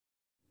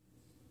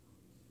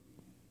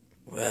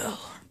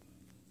Well,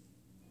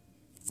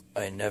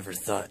 I never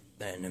thought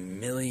that in a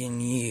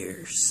million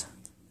years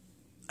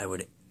I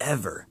would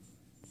ever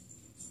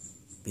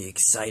be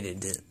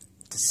excited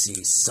to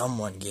see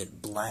someone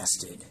get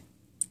blasted.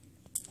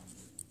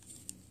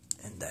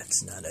 And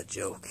that's not a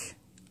joke.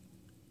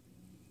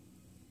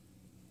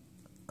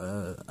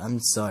 I'm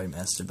sorry,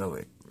 Master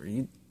Bowick. Were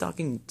you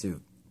talking to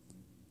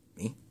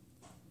me?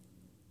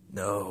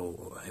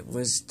 No, I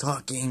was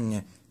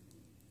talking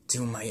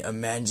to my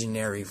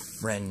imaginary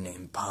friend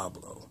named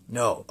Pablo.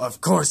 No,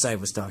 of course I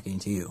was talking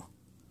to you.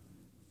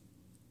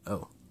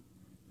 Oh,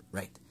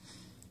 right.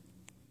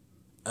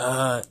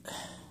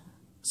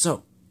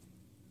 So,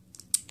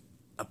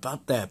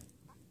 about that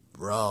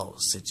Brawl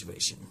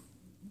situation.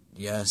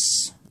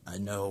 Yes, I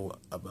know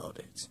about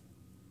it.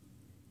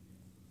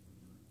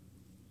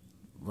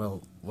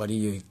 Well, what do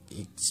you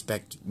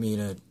expect me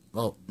to...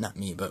 Well, not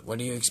me, but what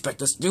do you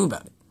expect us to do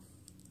about it?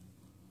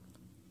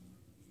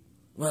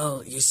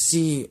 Well, you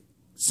see,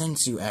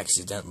 since you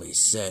accidentally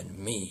said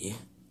me,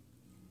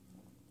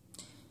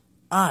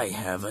 I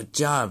have a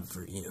job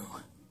for you.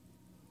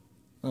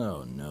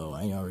 Oh no,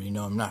 I already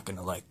know I'm not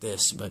gonna like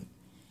this, but...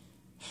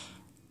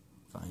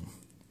 Fine.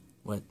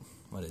 What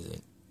is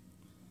it?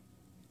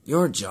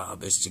 Your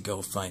job is to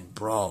go find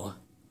Brawl,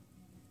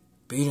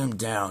 beat him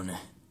down,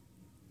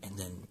 and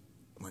then,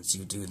 once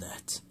you do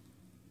that,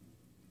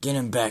 get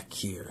him back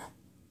here.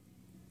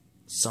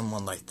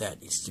 Someone like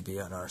that needs to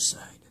be on our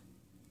side.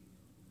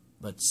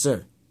 But,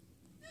 sir,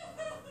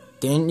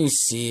 didn't you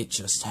see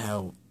just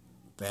how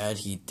bad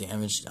he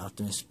damaged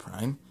Optimus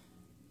Prime?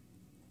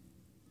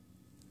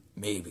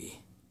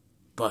 Maybe,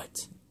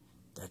 but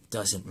that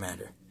doesn't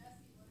matter.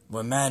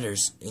 What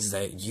matters is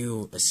that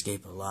you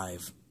escape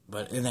alive.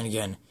 But then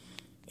again,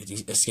 if you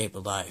escape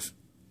alive,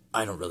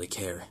 I don't really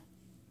care.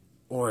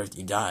 Or if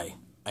you die,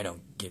 I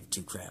don't give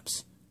two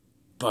craps.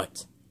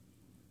 But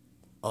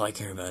all I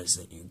care about is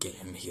that you get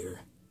him here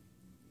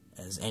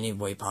as any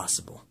way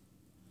possible.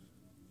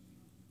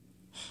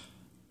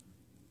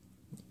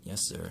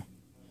 Yes, sir.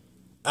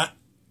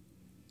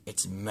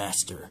 It's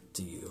Master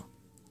to you.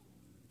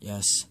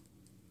 Yes,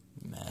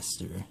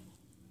 Master.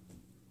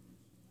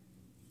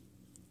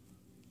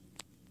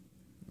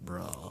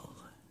 Brawl.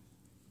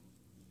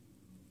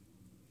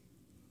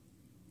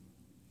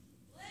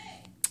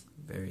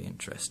 Very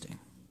interesting.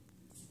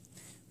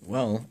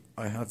 Well,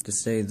 I have to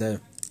say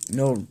that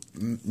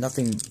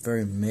nothing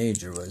very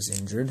major was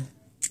injured.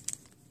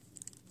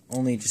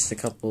 Only just a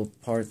couple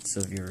parts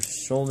of your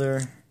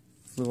shoulder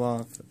flew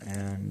off,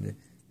 and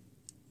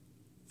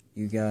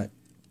you got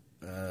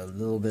a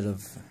little bit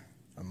of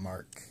a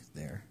mark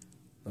there.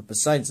 But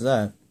besides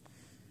that,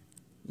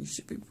 you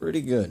should be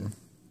pretty good.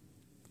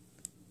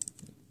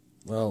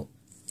 Well,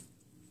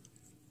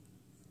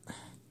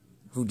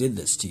 who did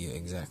this to you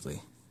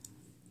exactly?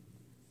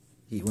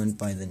 He went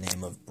by the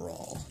name of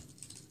Brawl.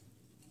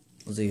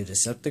 Was he a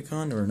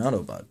Decepticon or an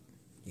Autobot?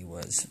 He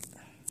was.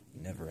 He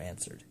never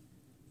answered.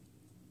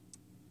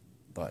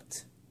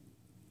 But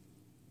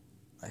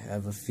I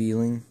have a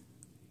feeling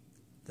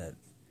that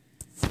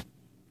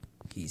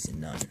he's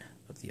none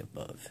of the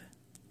above.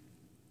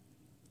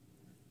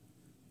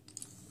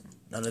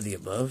 None of the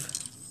above?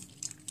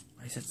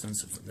 Why does that sound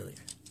so familiar?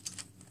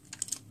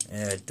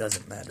 It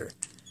doesn't matter.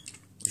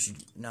 We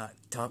should not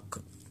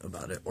talk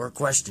about it or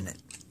question it.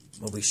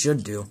 What we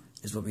should do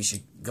is we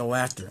should go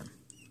after him.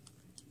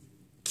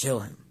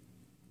 Kill him.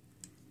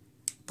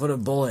 Put a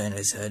bullet in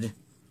his head.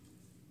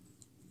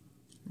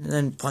 And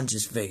then punch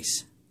his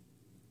face.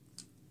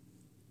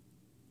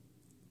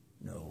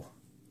 No.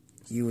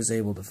 He was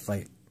able to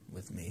fight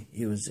with me.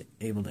 He was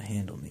able to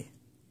handle me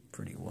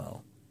pretty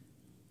well.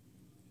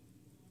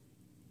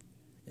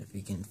 If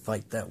he can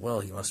fight that well,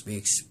 he must be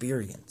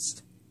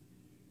experienced.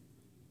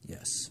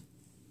 Yes.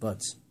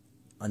 But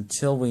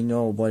until we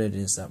know what it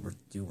is that we're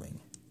doing,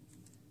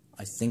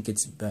 I think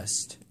it's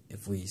best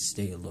if we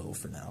stay low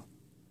for now.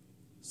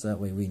 So that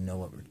way we know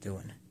what we're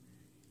doing.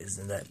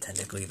 Isn't that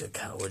technically the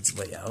coward's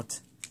way out?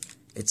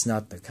 It's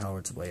not the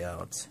coward's way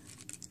out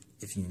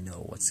if you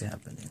know what's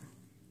happening.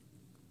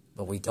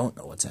 But we don't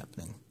know what's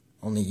happening.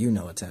 Only you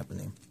know what's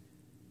happening.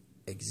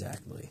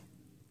 Exactly.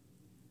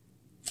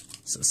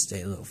 So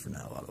stay low for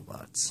now,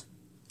 Autobots.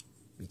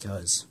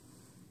 Because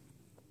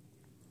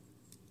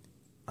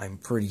I'm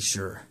pretty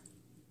sure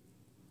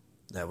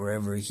that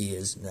wherever he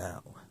is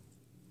now,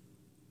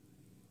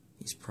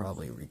 he's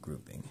probably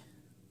regrouping.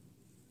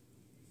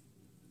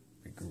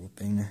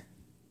 Regrouping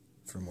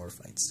for more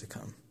fights to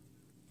come.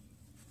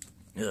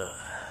 Ugh.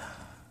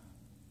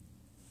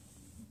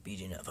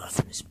 Beating up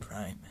Optimus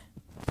Prime.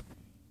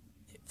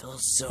 It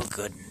feels so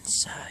good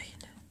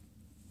inside.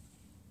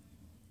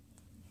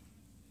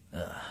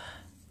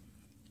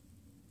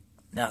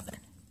 Now then.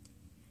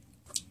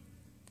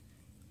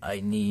 I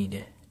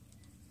need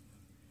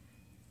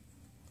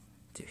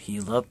to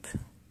heal up.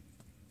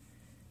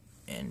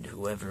 And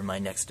whoever my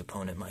next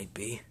opponent might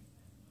be,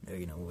 they're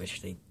gonna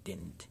wish they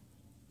didn't.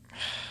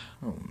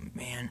 Oh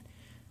man,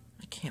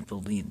 I can't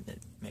believe that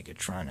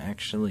Megatron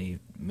actually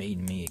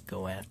made me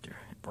go after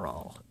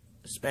Brawl.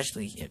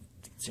 Especially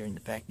considering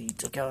the fact that he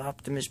took out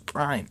Optimus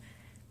Prime.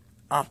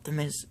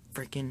 Optimus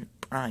freaking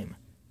Prime.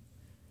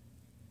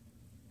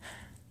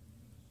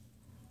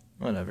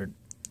 Whatever.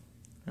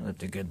 I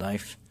lived a good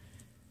life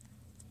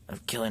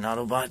of killing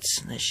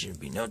Autobots. This should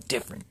be no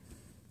different.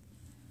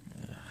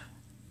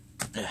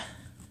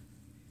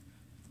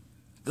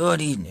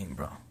 Good evening,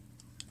 bro.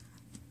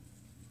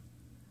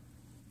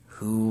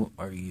 Who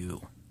are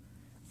you?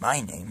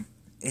 My name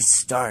is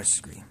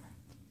Starscream.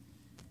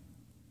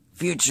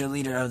 Future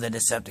leader of the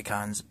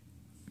Decepticons,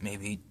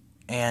 maybe,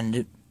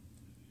 and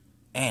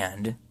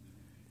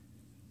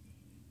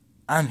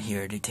I'm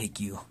here to take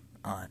you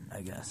on,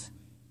 I guess.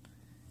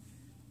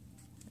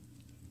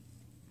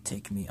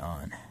 Take me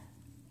on.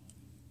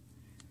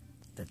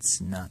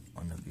 That's not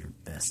one of your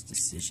best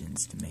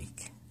decisions to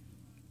make.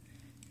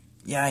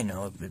 Yeah, I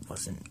know, it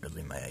wasn't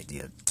really my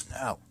idea.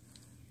 Ow.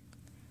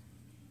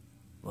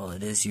 Well,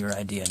 it is your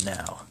idea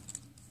now.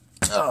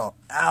 Oh,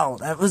 ow,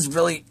 that was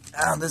really...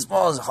 Ow, this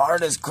ball is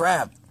hard as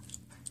crap.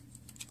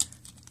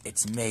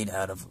 It's made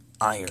out of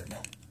iron.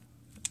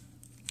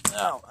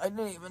 Ow, I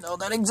didn't even know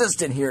that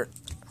existed here.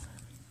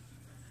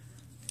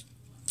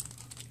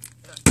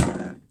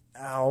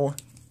 Ow.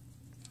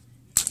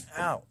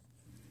 Ow.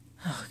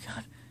 Oh,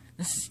 God.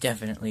 This is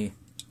definitely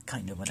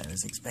kind of what I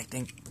was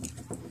expecting.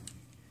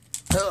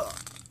 Ow,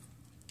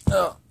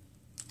 ow,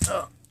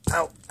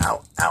 ow,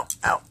 ow,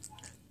 ow.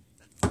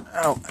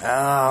 Ow,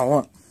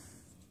 ow.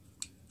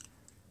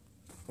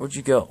 Where'd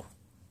you go?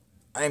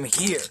 I'm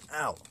here.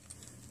 Ow.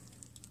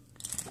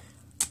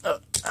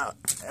 Ow.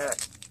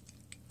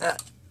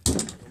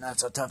 You're not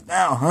so tough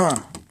now, huh?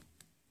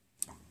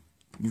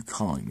 You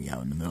calling me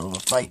out in the middle of a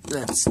fight?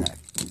 That's not...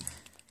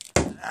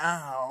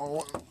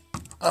 Ow.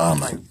 Oh,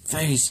 my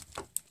face.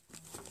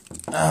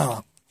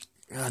 Oh,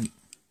 God.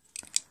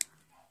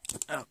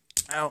 Ow,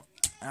 ow,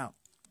 ow.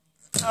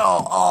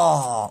 Oh,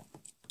 oh.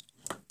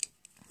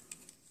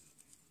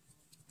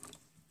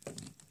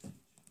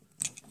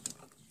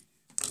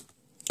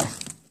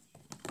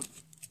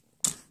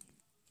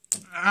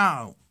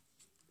 Ow.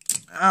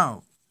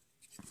 Ow.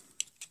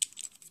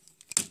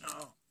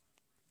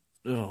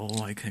 Oh,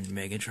 why couldn't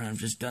Megatron have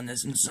just done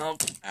this himself?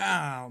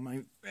 Ow,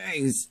 my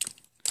face.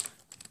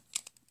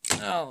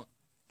 Oh.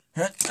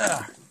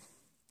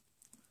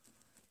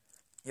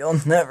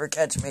 You'll never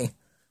catch me.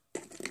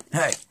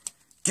 Hey,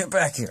 get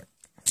back here.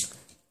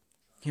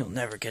 He'll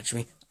never catch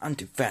me. I'm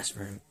too fast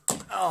for him.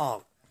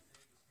 Oh.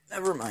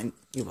 Never mind.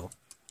 You will.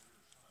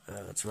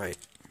 That's right.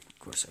 Of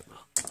course I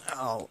will.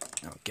 Oh.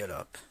 Now get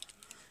up.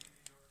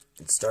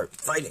 And start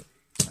fighting.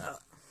 Ow.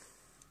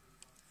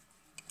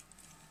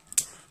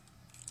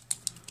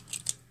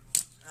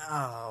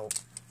 Ow.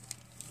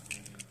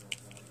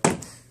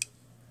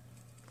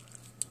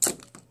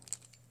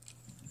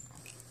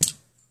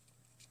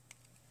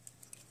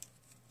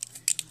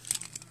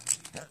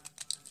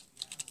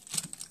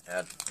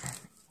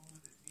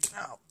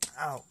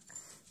 Ow.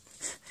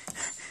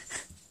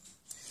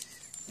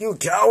 You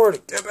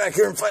coward! Get back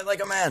here and fight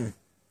like a man!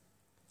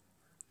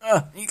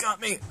 You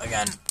got me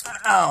again!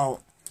 Ow!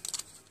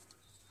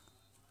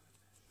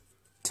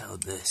 Tell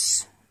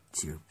this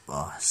to your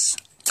boss.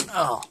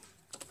 Oh!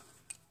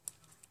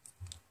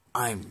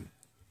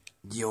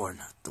 You're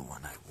not the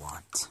one I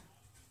want.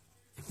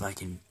 If I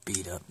can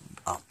beat up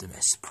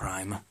Optimus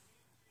Prime,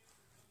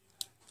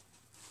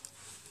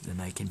 then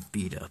I can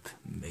beat up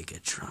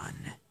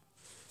Megatron.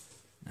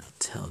 Now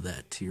tell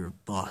that to your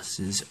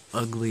boss's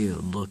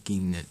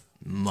ugly-looking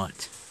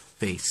mutt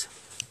face.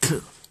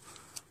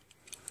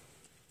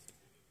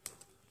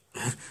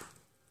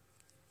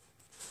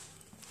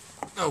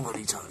 No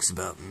one talks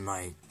about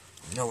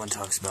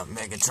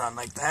Megatron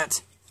like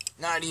that.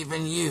 Not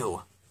even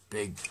you,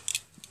 big,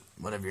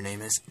 whatever your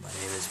name is. My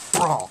name is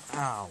Brawl.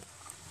 Ow.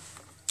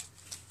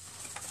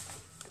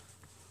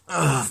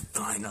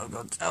 Fine, I'll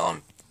go tell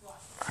him.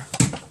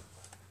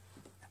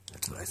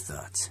 That's what I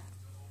thought.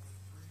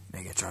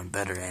 Megatron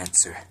better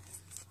answer.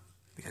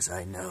 Because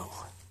I know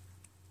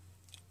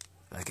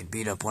if I can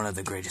beat up one of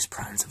the greatest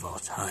primes of all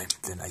time,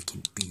 then I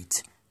can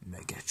beat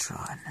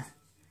Megatron.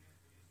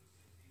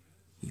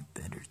 You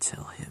better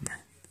tell him.